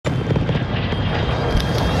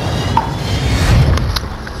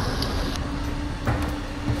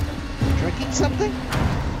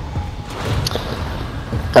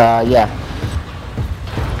Yeah.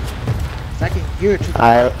 I can hear it.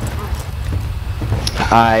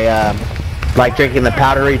 I like drinking the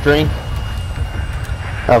powdery drink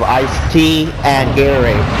of iced tea and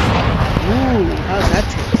Gatorade. Ooh, how's that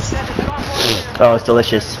taste? Oh, it's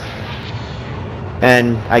delicious.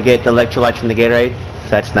 And I get the electrolytes from the Gatorade, so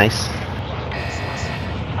that's nice.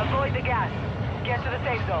 Avoid the gas. Get to the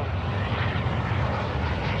safe zone.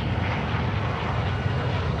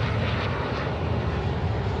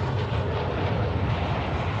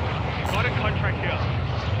 Got a contract here.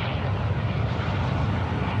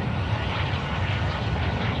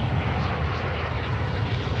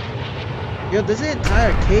 Yo, this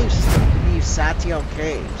entire cave system needs Satio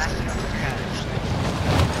caves.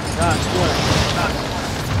 Gosh,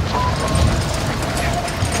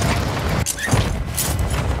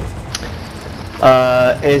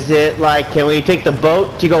 what? Is it like, can we take the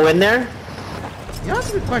boat to go in there? You know, that's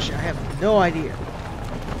a good question. I have no idea.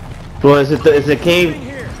 Well, is the cave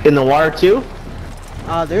in the water too?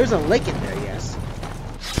 There's a lake in there, yes.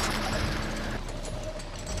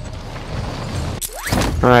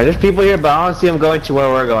 Alright, there's people here, but I don't see them going to where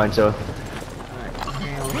we're going, so. Alright,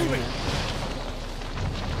 hang on, wait a minute.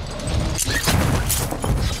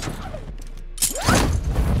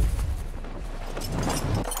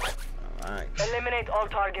 Alright. Eliminate all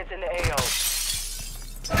targets in the AO.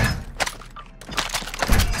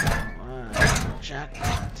 Alright,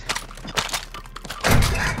 jackpot.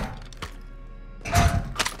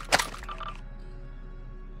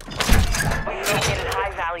 We located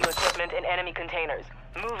high-value equipment in enemy containers.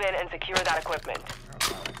 Move in and secure that equipment.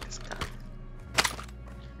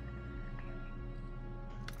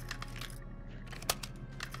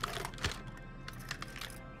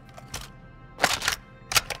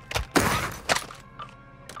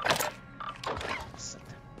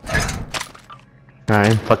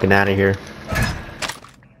 Alright, I'm fucking out of here.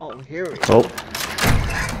 Oh, here we go. Oh.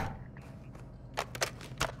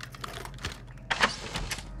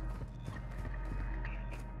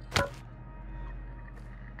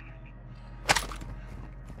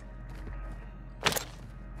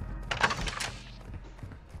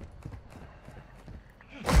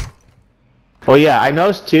 Oh yeah, I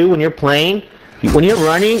noticed too when you're playing, when you're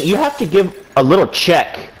running, you have to give a little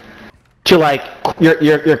check to like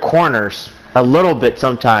your corners a little bit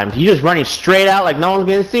sometimes. You just running straight out like no one's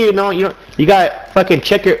gonna see you. No, you don't. You gotta fucking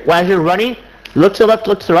check your as you're running. Look to the left,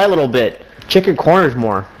 look to the right a little bit. Check your corners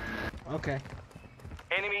more. Okay.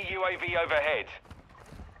 Enemy UAV overhead.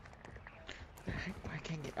 I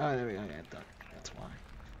can't get. Oh, there we go. Yeah, that's why.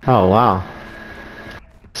 Oh wow,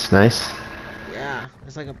 it's nice. Yeah,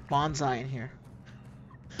 there's like a bonsai in here.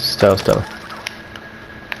 Stove.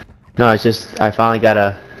 No, it's just I finally got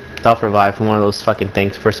a self-revive from one of those fucking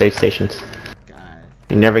things for safe stations. God.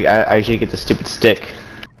 You never. I usually get the stupid stick.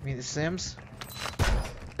 You mean the Sims?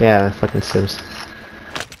 Yeah, fucking Sims.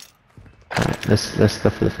 Alright, let's go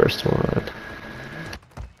for the first one.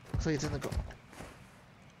 Looks like it's in the.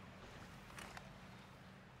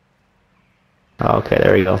 Oh, okay,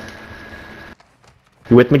 there we go.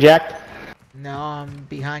 You with me, Jack? No, I'm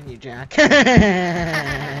behind you, Jack.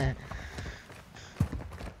 That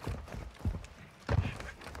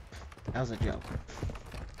was a joke.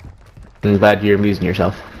 I'm glad you're amusing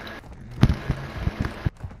yourself.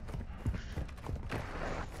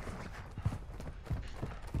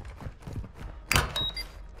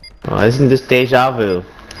 Oh, isn't this deja vu?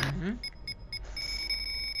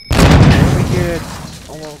 We did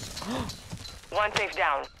almost. One safe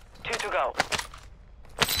down. 2 to go.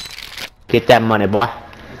 Get that money, boy.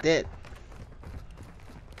 We did.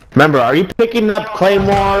 Remember, are you picking up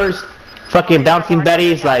claymores, fucking bouncing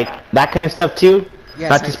betties, like that kind of stuff too? Yes,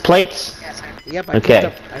 Not just plates? Yes, yep,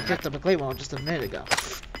 Okay. I picked up a claymore just a minute ago.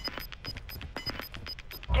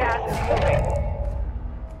 Gas is moving.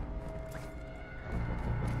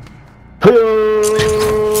 Hey.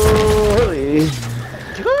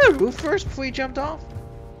 Did you go to the roof first before you jumped off?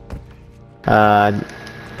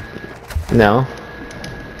 No.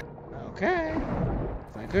 Okay.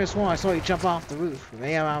 I could have sworn I saw you jump off the roof.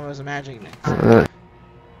 Maybe I was imagining it.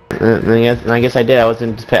 I guess I did. I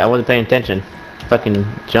wasn't paying attention. Fucking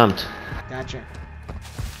jumped. Gotcha.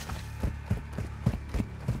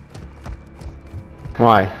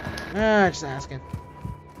 Why? Just asking.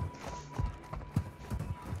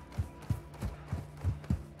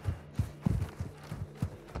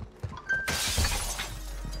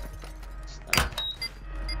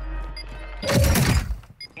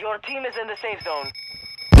 Your team is in the safe zone.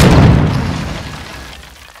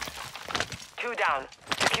 2 down.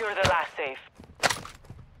 Secure the last safe.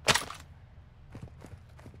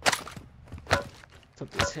 It's up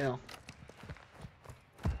this hill.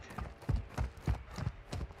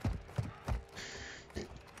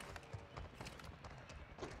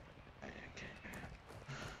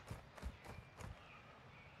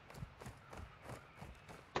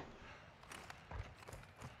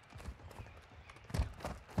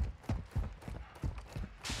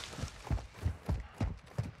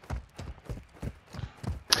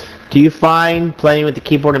 Do you find playing with the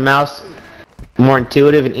keyboard and mouse more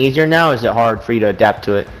intuitive and easier now, or is it hard for you to adapt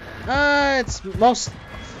to it? It's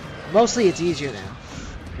mostly it's easier now.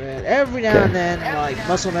 But every now and then, like,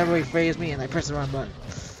 muscle memory frays me and I press the wrong button.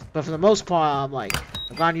 But for the most part,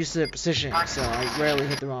 I've gotten used to the precision, so I rarely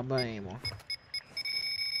hit the wrong button anymore.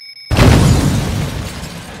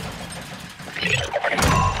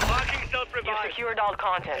 You've secured all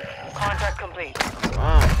content. Contract complete.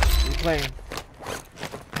 Wow, you playing?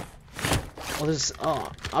 Oh, this.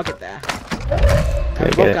 Oh, I'll get that.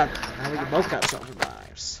 Now we both got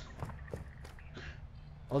self-revives.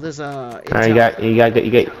 Oh, there's Alright, you got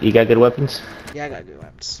good weapons? Yeah, I got good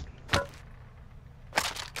weapons.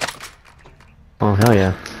 Oh hell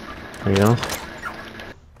yeah. There you go.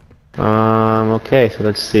 Okay, so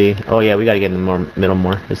let's see. Oh yeah, we gotta get in the middle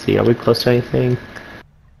more. Let's see, are we close to anything?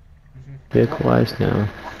 Vehicle-wise? No.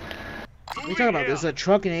 What are you talking about? There's a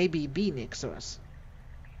truck and ABB next to us.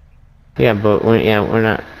 Yeah, but we're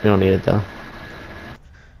not. We don't need it though.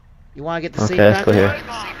 You want to get the safe Okay, let's go back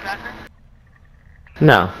here.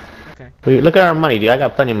 No. Okay. Look at our money, dude. I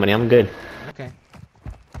got plenty of money. I'm good. Okay.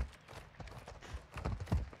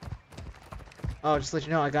 Oh, just to let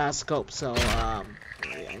you know, I got a scope, so yeah,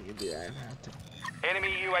 I can do that.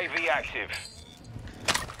 Enemy UAV active.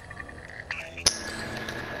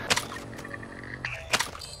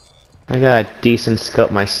 I got a decent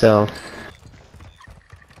scope myself.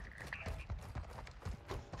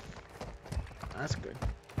 That's good.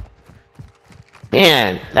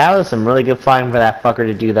 Man, that was some really good fighting for that fucker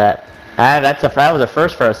to do that. That was a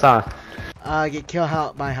first for us, huh? Get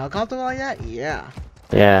killed by helicopter like that? Yeah.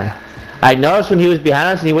 Yeah. I noticed when he was behind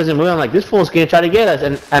us and he wasn't moving, I'm like, this fool's gonna try to get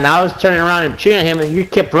us, and I was turning around and shooting at him, and you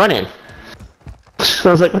kept running. So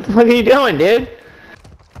I was like, what the fuck are you doing, dude?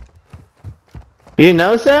 You didn't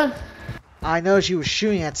notice that? I noticed you were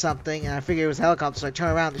shooting at something, and I figured it was a helicopter, so I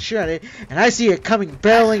turned around to shoot at it, and I see it coming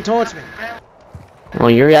barreling towards me. Well,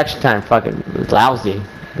 your reaction time fucking was lousy.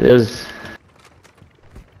 It was...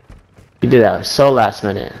 You did that so last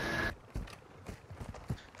minute.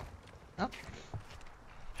 Oh.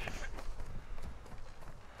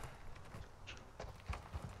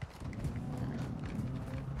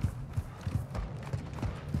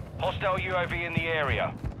 Hostile UAV in the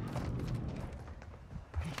area.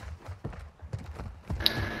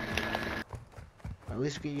 At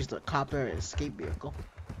least we can use the copter escape vehicle.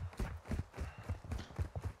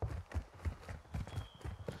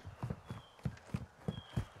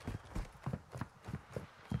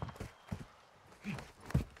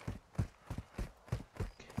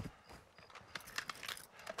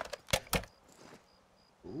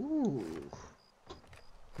 Ooh,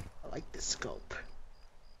 I like this scope.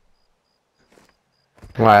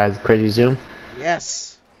 Why, that's crazy zoom?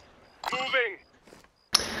 Yes. Moving.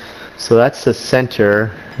 So that's the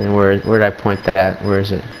center, and where did I point that? Where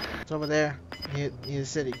is it? It's over there, near the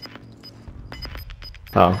city.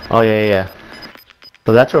 Oh yeah.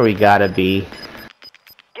 So that's where we gotta be.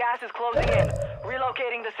 Gas is closing in.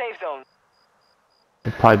 Relocating the safe zone.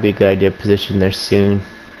 It'd probably be a good idea to position there soon,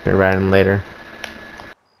 or rather than later.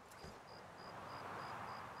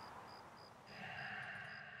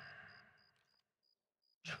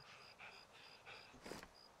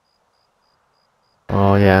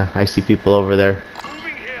 Oh yeah, I see people over there.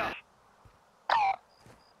 Moving here.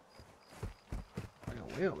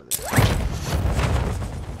 Like way over there.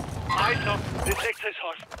 Eyes up. Detectors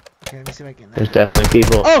hot. Okay, let me see if I can. There's definitely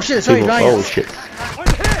people. Oh shit! Sorry, people. behind Oh us. shit! We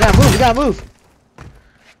gotta move! We gotta move!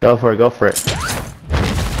 Go for it! Go for it!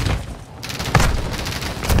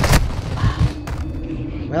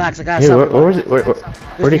 Relax, I got Hey, something. where was it? Where'd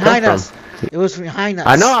he come behind from? us. It was behind us.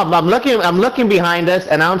 I know. I'm looking behind us,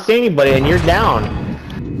 and I don't see anybody, and you're down.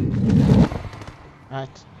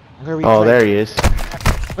 Alright, I'm gonna replay. Oh, there he is.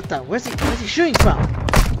 What the? Where's he shooting from?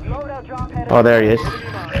 Oh, there he is.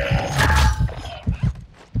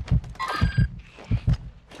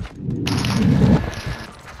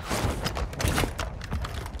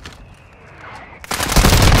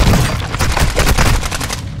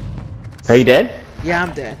 Are you dead? Yeah,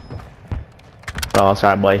 I'm dead. Oh,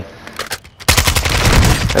 sorry, boy.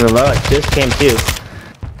 And the load just came too.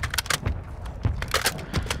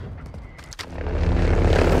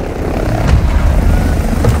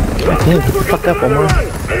 Damn, get the fuck up, Omar.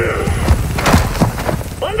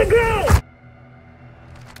 On the ground.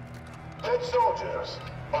 Dead soldiers,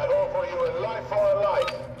 I offer you a life for a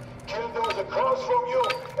life. Kill those across from you,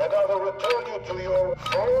 and I will return you to your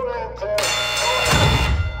full intent.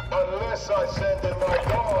 Unless I send in my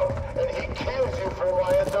dog, and he kills you for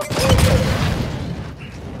my entertainment.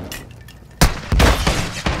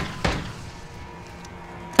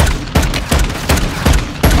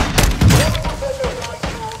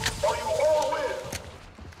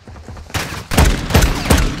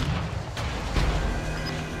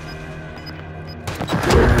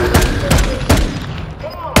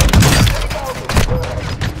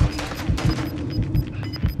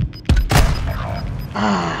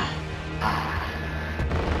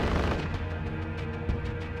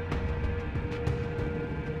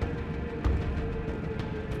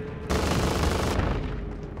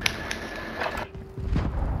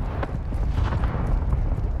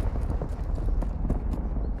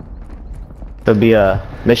 It'll be a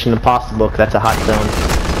mission impossible because that's a hot zone.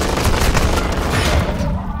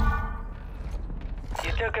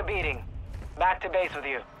 You took a beating. Back to base with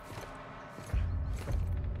you.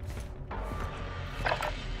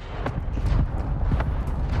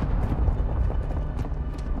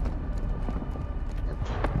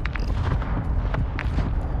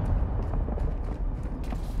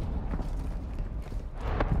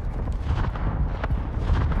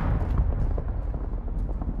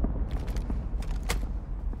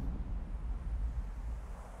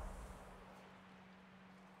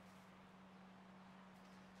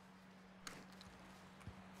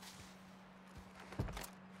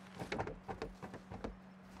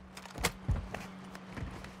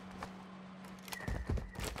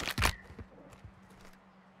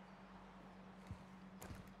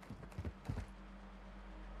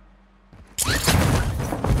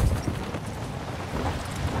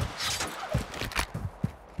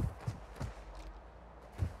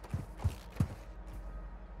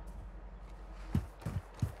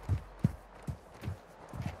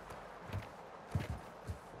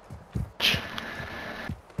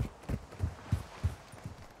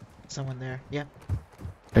 Someone there. Yeah.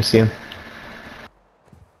 I see him.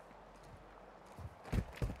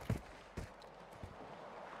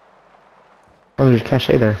 Oh, there's a cache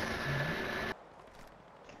there.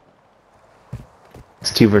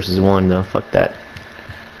 It's 2 versus 1 though, fuck that.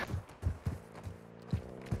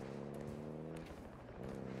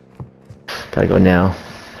 Gotta go now.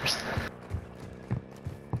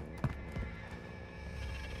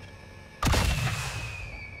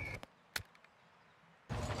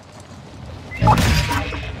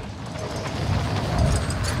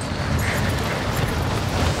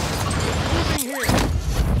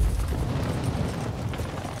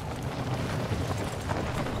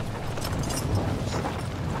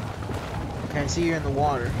 Okay, I see you're in the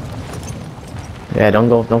water. Yeah,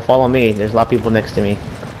 don't follow me. There's a lot of people next to me.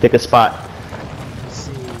 Pick a spot. Let's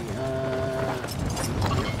see,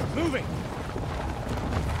 Moving!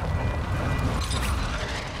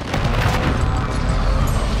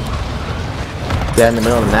 Is that in the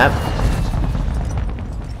middle of the map?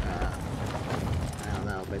 I don't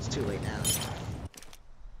know, but it's too late now.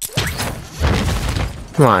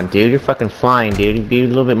 Come on, dude. You're fucking flying, dude. Be a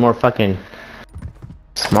little bit more fucking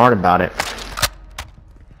smart about it.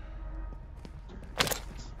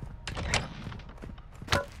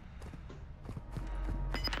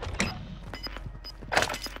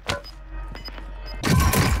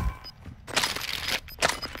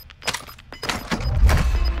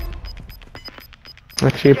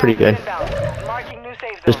 Actually, you're pretty good. Marking new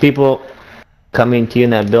safe There's zone. people coming to you in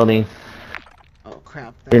that building. Oh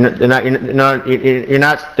crap. They're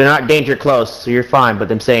not danger close, so you're fine.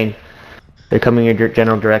 But I'm saying they're coming in your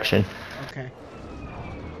general direction. Okay.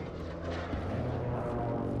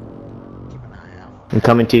 Keep an eye out. I'm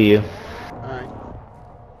coming to you. Alright.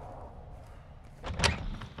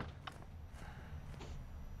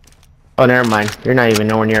 Oh, never mind. You're not even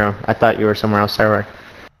nowhere near 'em. I thought you were somewhere else. Sorry.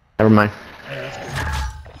 Never mind. Yeah, that's good.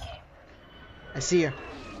 I see her.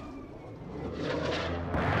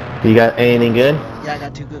 You got anything good? Yeah, I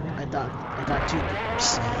got two good. I got two.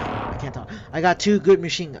 I can't talk. I got two good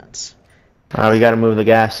machine guns. We gotta move the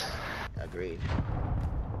gas. Agreed.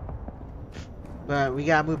 But we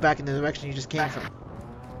gotta move back in the direction you just came from.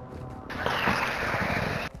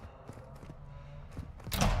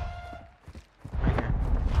 Right here.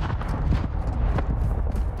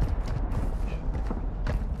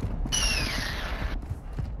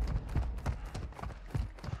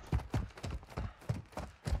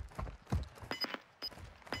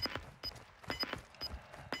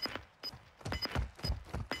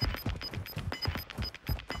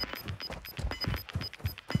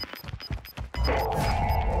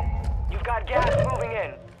 You've got gas moving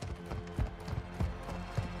in.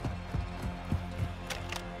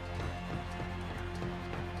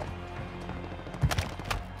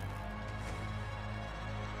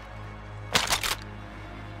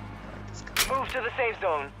 Move to the safe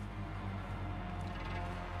zone.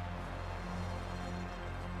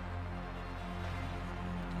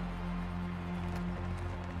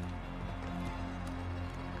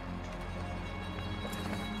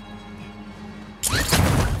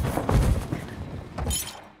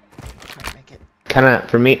 Try to make it. Kinda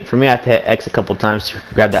for me, I have to hit X a couple times to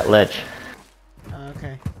grab that ledge.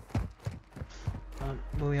 Okay.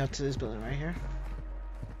 Moving up to this building right here.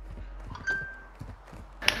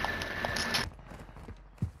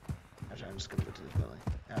 Actually, I'm just gonna go to this building.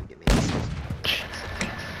 That'll get me this.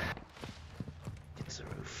 Get to the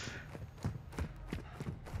roof.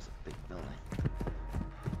 It's a big building.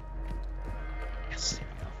 Yes, there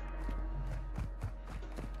we go.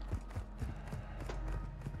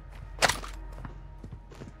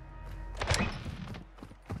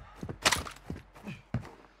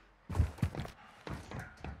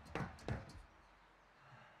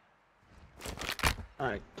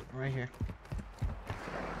 Alright, right here.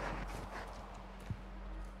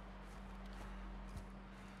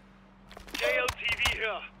 JLTV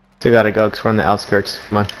here. So we gotta go because we're on the outskirts.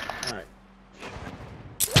 Come on. Alright.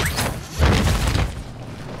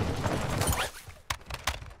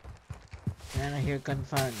 And I hear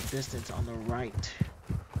gunfire in the distance on the right.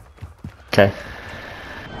 Okay.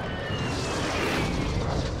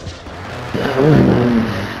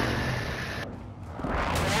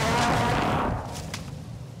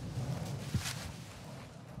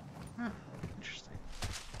 Huh, interesting.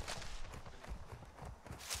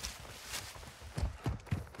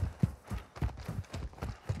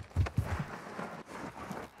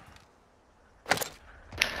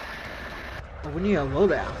 But we need a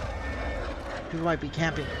loadout. People might be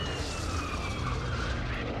camping.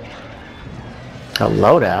 A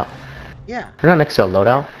loadout? Yeah, We're not next to a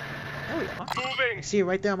loadout. there we are. I Moving. see it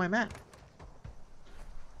right there on my map.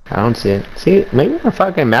 I don't see it. See, maybe our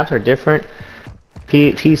fucking maps are different.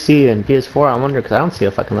 PC and PS4, I wonder, because I don't see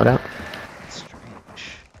a fucking loadout.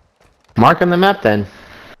 Strange. Mark on the map then.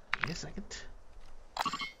 Give me a second.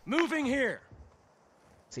 Moving here.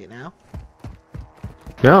 See it now?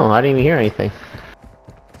 No, I didn't even hear anything.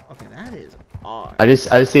 Okay, that is odd. I just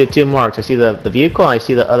see the two marks. I see the vehicle and I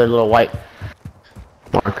see the other little white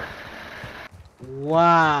mark.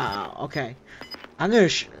 Wow. Okay. I'm gonna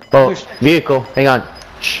Oh, vehicle. Hang on.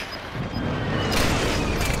 Shh.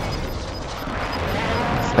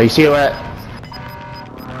 Oh, you see it at?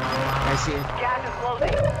 I see it. Gas is closing.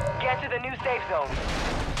 Get to the new safe zone.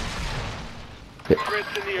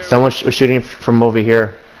 Threats in the area. Someone was shooting from over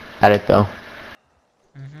here at it though.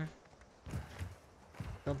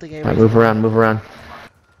 Don't think Alright, anybody's... move around, move around.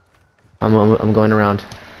 I'm going around.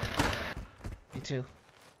 Me too.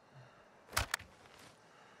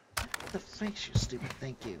 What the fuck, you stupid,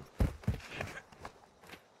 thank you.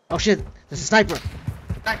 Oh shit, there's a sniper!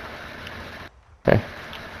 Okay.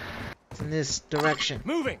 It's in this direction.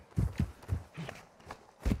 Moving.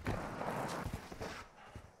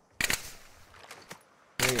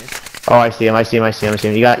 There he is. Oh, I see him. I see him. I see him. I see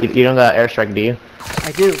him. You don't got airstrike, do you?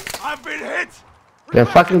 I do. I've been hit. Then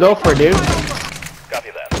fucking go for it, dude.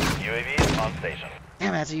 Copy that. UAV is on station.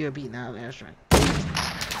 Damn, that's a UAV now, airstrike.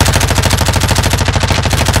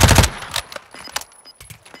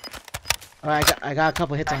 Alright, I got a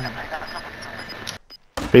couple hits on him.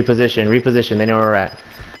 Reposition. They know where we're at.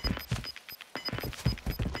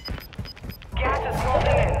 Gas is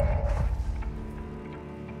closing in.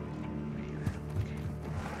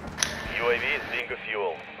 UAV is being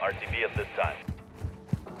fuel. RTB at this time.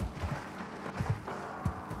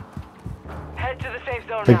 Head to the safe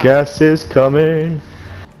zone The now. gas is coming.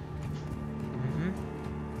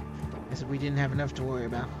 I said we didn't have enough to worry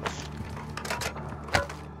about.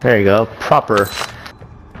 There you go. Proper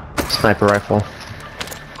sniper rifle.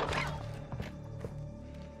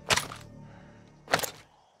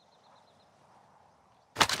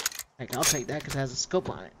 Heck, I'll take that because it has a scope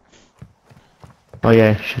on it. Oh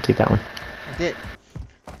yeah, should take that one. I did.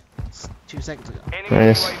 It's 2 seconds ago. Enemy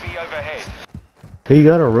Nice. UAV overhead. You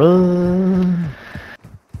gotta run.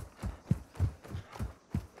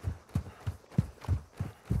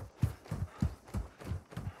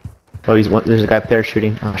 Oh, there's a guy up there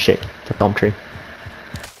shooting. Oh shit, the palm tree.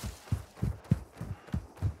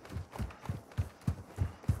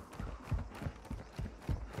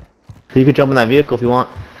 You could jump in that vehicle if you want.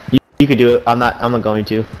 You could do it. I'm not going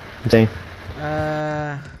to. I'm saying.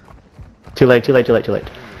 Too late. Yeah, it's too late.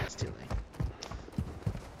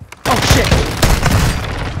 Oh shit!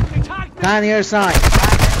 Guy on the other side.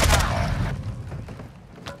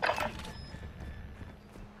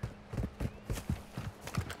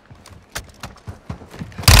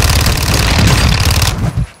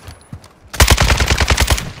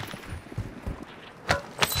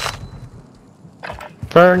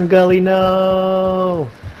 Fern Gully, no!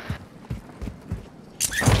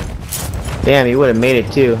 Damn, you would have made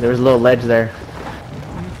it too. There was a little ledge there.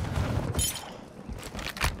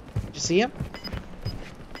 Did you see him?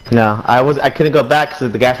 No, I couldn't go back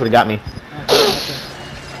because the gas would have got me. Okay.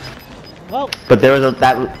 Well, But there was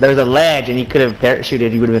a ledge and you could have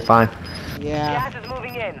parachuted. You would have been fine. yeah. Gas is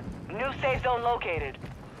moving in. New safe zone located.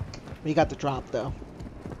 We got the drop though.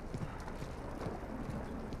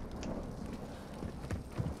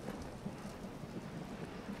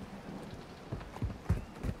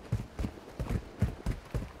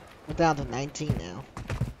 We're down to 19 now.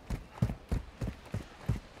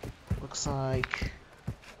 Looks like...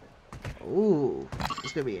 Ooh,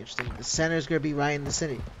 it's gonna be interesting. The center's gonna be right in the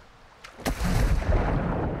city.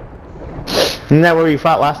 Isn't that where we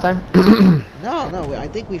fought last time? No, I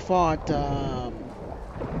think we fought,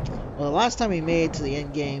 Well, the last time we made it to the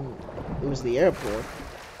end game, it was the airport.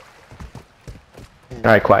 And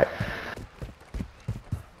Alright, quiet.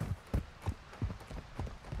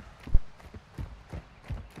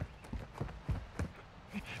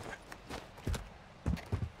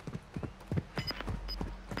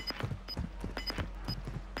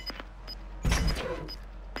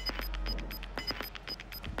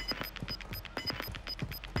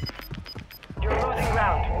 You're losing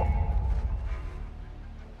ground.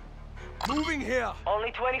 Moving here.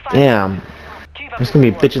 Only 25. Damn. Keep up There's the gonna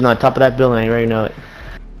be good work. bitches on top of that building, I already know it.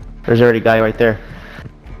 There's already a guy right there.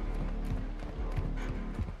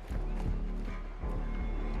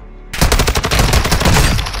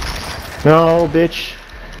 No, bitch.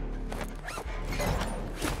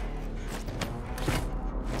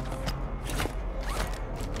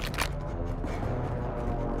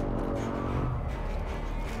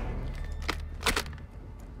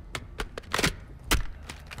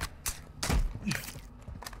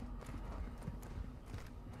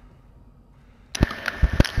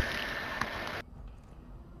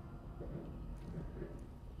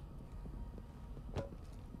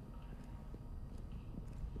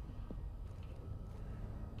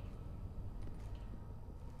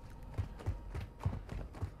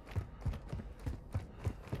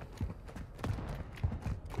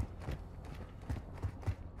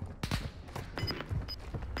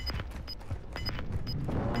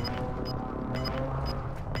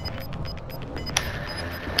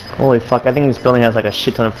 Holy fuck, I think this building has like a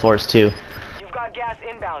shit ton of floors too. You've got gas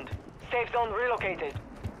inbound. Safe zone relocated.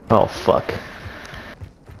 Oh fuck.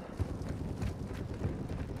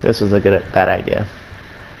 This was a bad idea.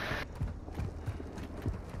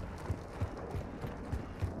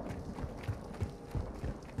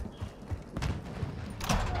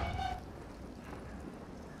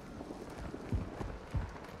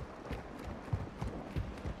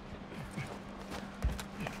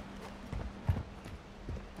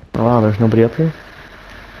 Oh wow, there's nobody up here?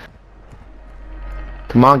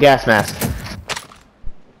 Come on, gas mask.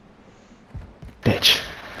 Bitch.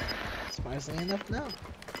 surprisingly enough, no.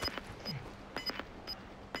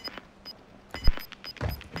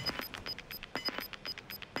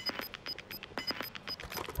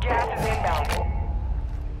 Gas is inbound.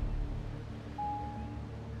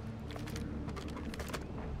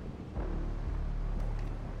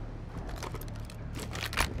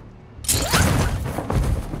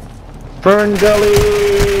 Fern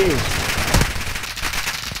Gully!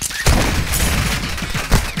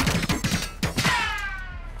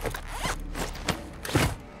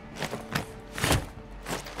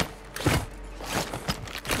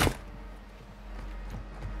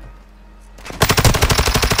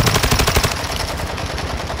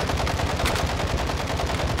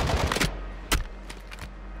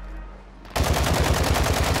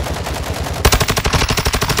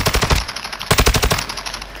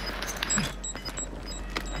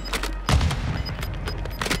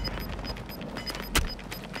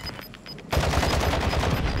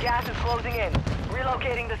 Gas is closing in.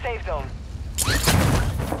 Relocating the safe zone.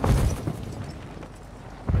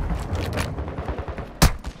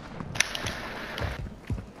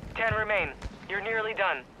 Ten remain. You're nearly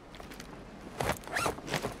done.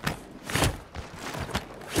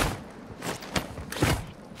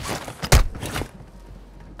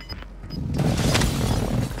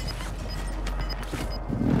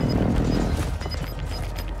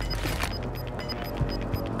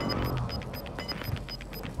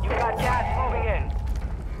 You got gas moving in.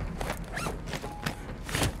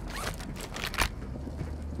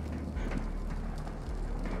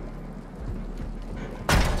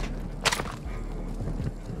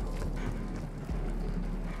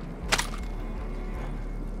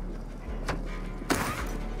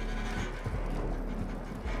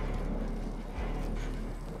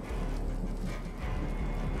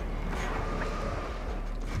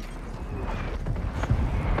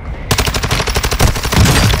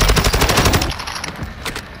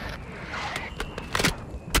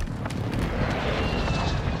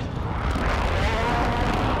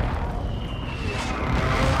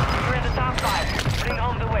 You're in the top five. Bring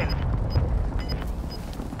home the win.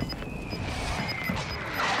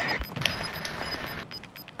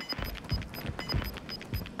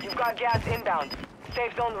 You've got gas inbound.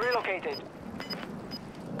 Safe zone relocated.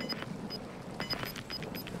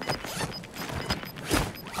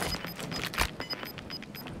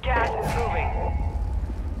 Gas is moving.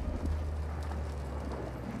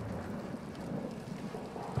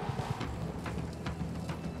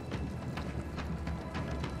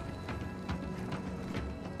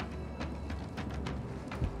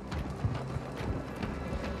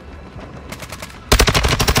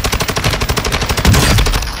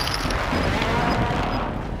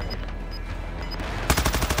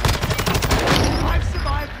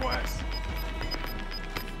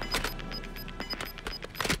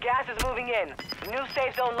 Gas is moving in. New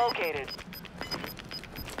safe zone located.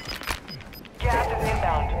 Gas is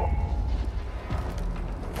inbound.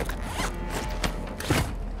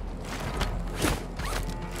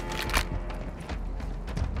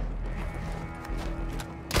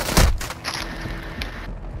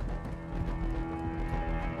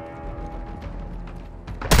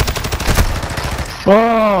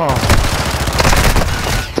 Oh!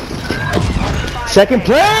 Second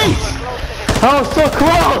place! Oh, so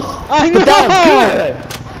close! I know! But that was good!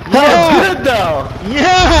 That was good though!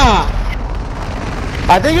 Yeah!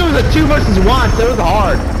 I think it was a 2 versus 1, so it was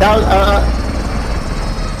hard. That was,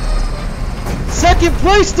 Second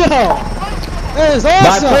place though! That is but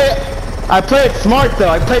awesome! I played smart though,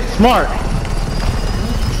 I played smart.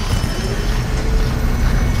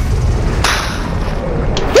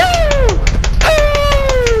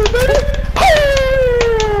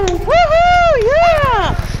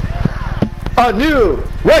 A new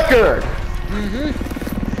record!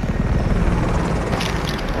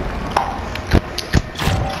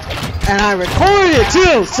 And I recorded it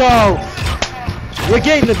too, so you're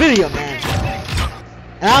getting the video, man.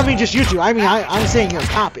 And I don't mean just YouTube, I mean I'm saying your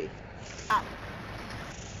copy.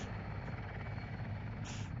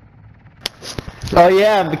 Oh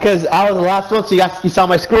yeah, because I was the last one, so you saw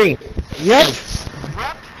my screen. Yep.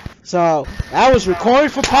 So that was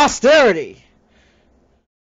recorded for posterity.